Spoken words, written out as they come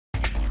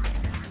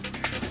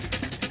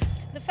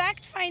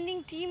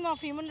fact-finding team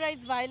of human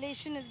rights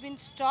violation has been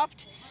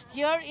stopped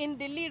here in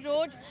Delhi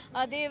Road.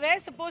 They were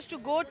supposed to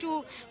go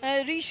to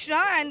Rishra,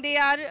 and they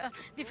are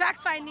the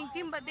fact-finding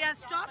team, but they are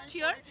stopped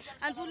here.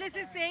 And police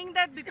is saying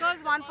that because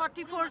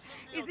 144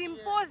 is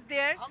imposed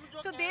there,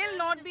 so they will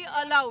not be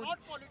allowed.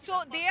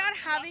 So they are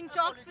having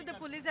talks with the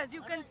police. As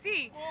you can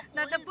see,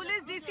 that the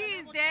police DC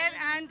is there,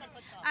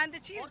 and the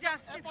Chief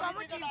Justice,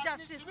 former Chief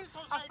Justice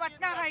of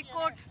Patna High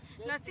Court,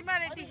 Naseema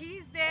Reddy, he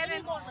is there,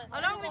 and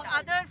along with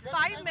other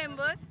 5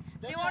 members,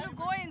 they want to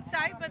go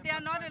inside, but they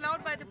are not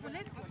allowed by the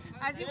police.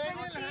 As you can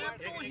see,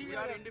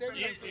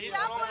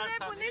 क्या बोल रहे हैं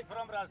police?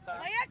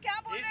 भैया क्या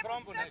बोल रहे हैं?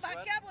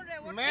 क्या बोल रहे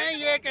हैं? मैं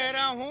ये कह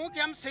रहा हूँ कि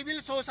हम सिविल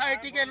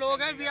सोसाइटी के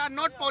लोग हैं. We are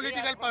not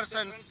political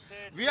persons.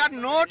 We are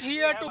not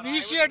here to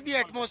vitiate the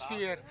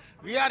atmosphere.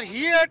 We are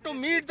here to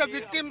meet the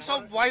victims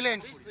of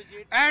violence.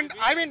 And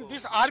I mean,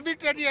 this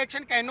arbitrary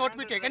action cannot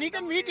be taken. He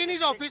can meet in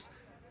his office.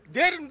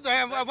 There,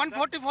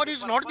 144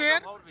 is not there.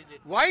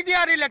 Why they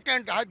are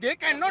reluctant? They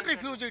cannot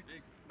refuse it.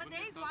 But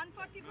there is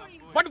 144.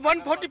 But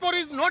 144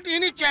 is not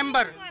in his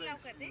chamber.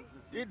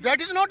 That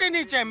is not in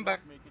his chamber.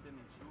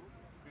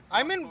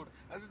 I mean,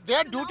 they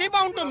are duty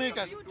bound to meet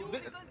us.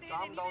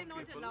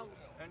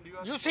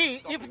 You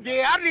see, if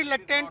they are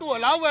reluctant to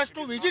allow us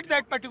to visit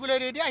that particular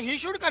area, he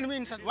should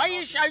convince us. Why he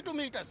is shy to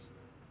meet us?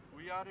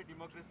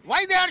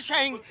 Why they are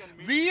shying?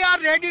 We are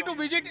ready to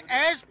visit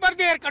as per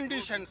their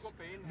conditions.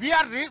 We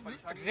are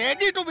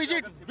ready to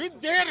visit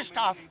with their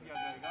staff.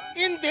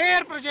 In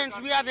their presence,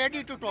 we are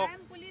ready to talk.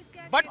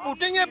 But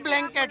putting a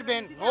blanket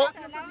ban, no,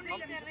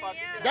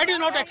 that is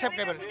not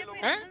acceptable.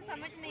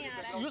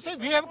 You see,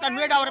 we have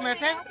conveyed our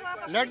message.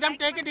 Let them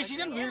take a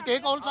decision. We will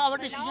take also our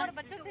decision.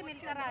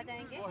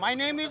 My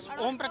name is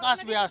Om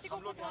Prakash Vyas.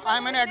 I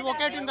am an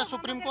advocate in the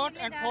Supreme Court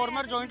and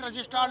former Joint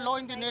Registrar Law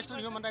in the National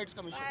Human Rights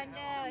Commission.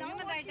 And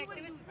human rights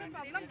activists,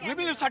 We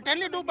will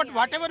certainly do, but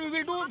whatever we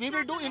will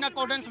do in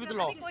accordance with the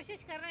law.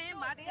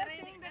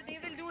 They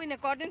will do in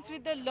accordance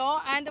with the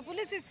law, and the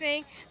police is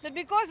saying that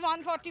because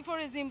 144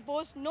 is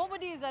imposed,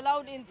 nobody is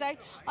allowed inside.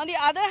 On the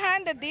other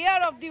hand, that they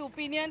are of the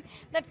opinion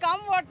that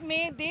come what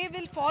may, they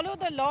will follow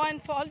the law,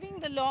 and following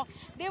the law,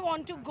 they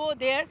want to go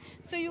there.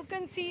 So you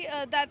can see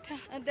that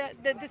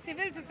the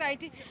civil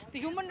society, the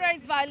human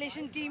rights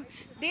violation team,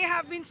 they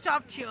have been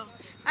stopped here.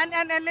 And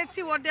let's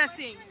see what they are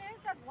saying.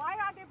 Why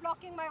are they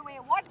blocking my way?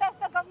 What does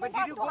the government But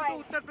did you go hide?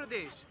 to Uttar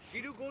Pradesh?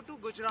 Did you go to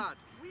Gujarat?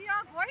 We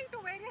are going to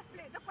various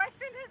places. The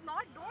question is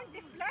not, don't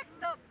deflect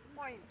the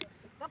point.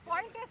 The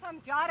point is,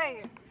 हम जा रहे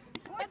हैं.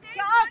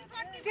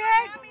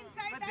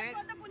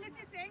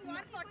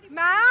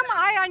 Ma'am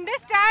I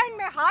understand.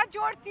 मैं हाथ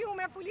जोड़ती हूँ,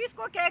 मैं police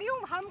को कह रही हूँ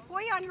हम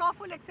कोई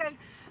अनलॉफुल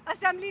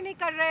असेंबली नहीं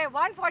कर रहे.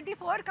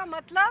 144 का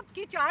मतलब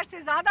कि 4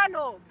 से ज्यादा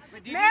लोग.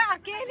 मैं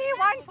अकेली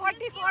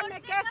 144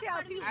 में कैसे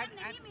आती हूँ?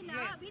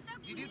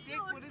 Did you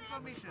take police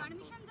permission?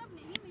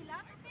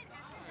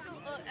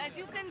 As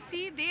you can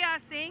see, they are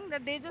saying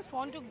that they just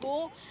want to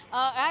go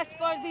as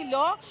per the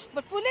law,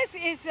 but police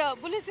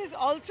is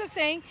also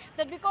saying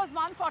that because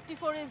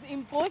 144 is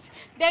imposed,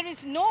 there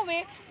is no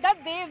way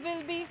that they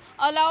will be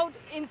allowed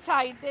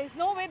inside. There is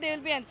no way they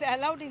will be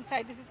allowed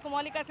inside. This is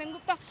Kamalika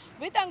Sengupt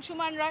with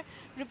Anshuman Rai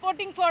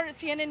reporting for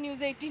CNN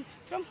News 18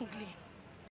 from Hooghly.